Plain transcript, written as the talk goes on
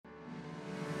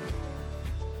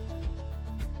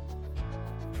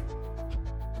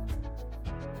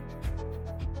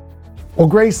Well,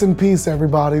 grace and peace,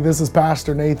 everybody. This is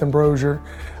Pastor Nathan Brozier,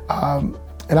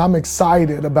 and I'm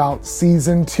excited about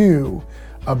season 2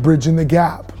 of Bridging the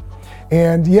Gap.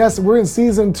 And yes, we're in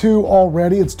season 2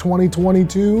 already. It's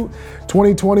 2022.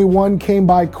 2021 came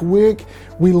by quick.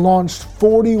 We launched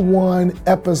 41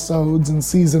 episodes in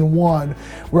season 1,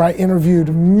 where I interviewed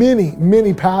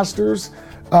many pastors,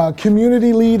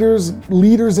 community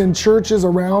leaders in churches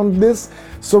around this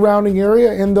surrounding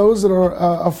area, and those that are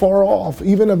afar off.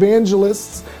 Even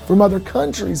evangelists from other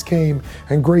countries came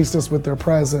and graced us with their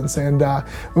presence. And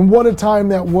what a time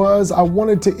that was. I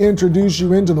wanted to introduce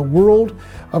you into the world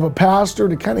of a pastor,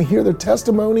 to kind of hear their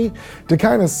testimony, to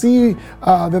kind of see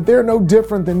that they're no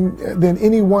different than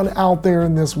anyone out there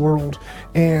in this world.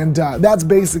 And that's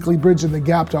basically Bridging the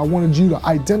Gap. I wanted you to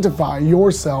identify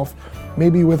yourself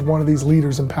maybe with one of these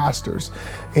leaders and pastors.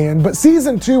 But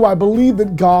season 2, I believe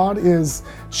that God is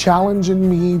challenging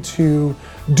me to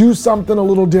do something a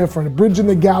little different, bridging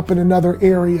the gap in another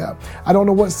area. I don't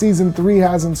know what season 3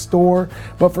 has in store,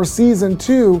 but for season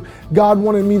 2, God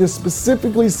wanted me to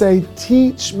specifically say,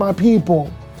 teach my people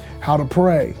how to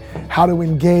pray, how to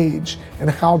engage, and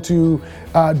how to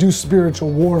do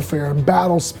spiritual warfare and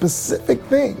battle specific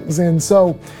things. And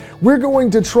so we're going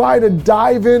to try to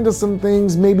dive into some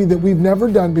things maybe that we've never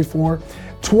done before.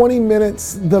 20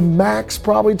 minutes, the max,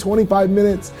 probably 25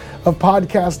 minutes of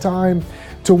podcast time,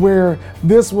 to where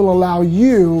this will allow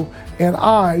you and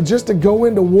I just to go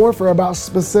into warfare about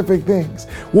specific things.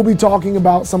 We'll be talking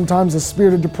about sometimes the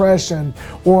spirit of depression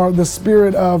or the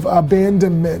spirit of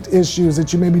abandonment issues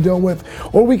that you may be dealing with.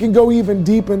 Or we can go even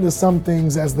deep into some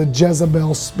things as the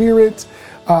Jezebel spirit,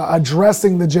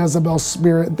 addressing the Jezebel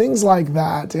spirit, things like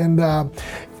that. And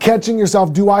catching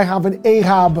yourself, do I have an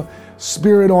Ahab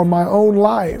spirit on my own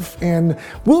life? And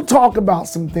we'll talk about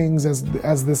some things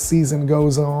as this season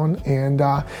goes on, and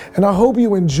I hope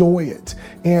you enjoy it.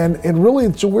 And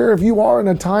really, to where if you are in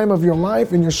a time of your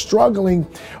life and you're struggling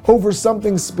over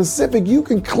something specific, you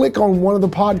can click on one of the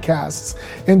podcasts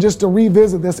and just to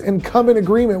revisit this and come in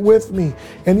agreement with me,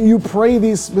 and you pray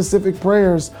these specific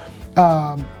prayers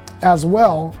as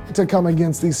well to come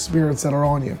against these spirits that are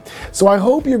on you. So I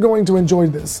hope you're going to enjoy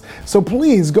this. So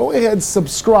please go ahead,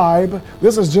 subscribe.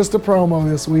 This is just a promo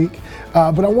this week,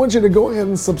 but I want you to go ahead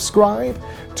and subscribe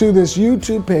to this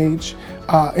YouTube page,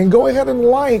 and go ahead and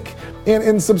like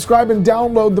and subscribe and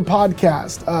download the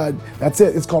podcast. That's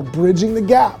it. It's called Bridging the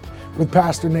Gap with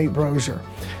Pastor Nate Brozier.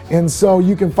 And so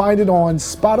you can find it on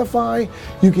Spotify.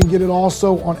 You can get it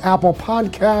also on Apple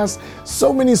Podcasts.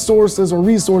 So many sources or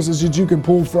resources that you can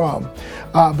pull from.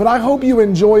 But I hope you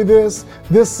enjoy this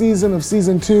season of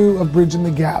season 2 of Bridging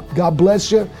the Gap. God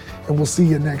bless you, and we'll see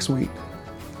you next week.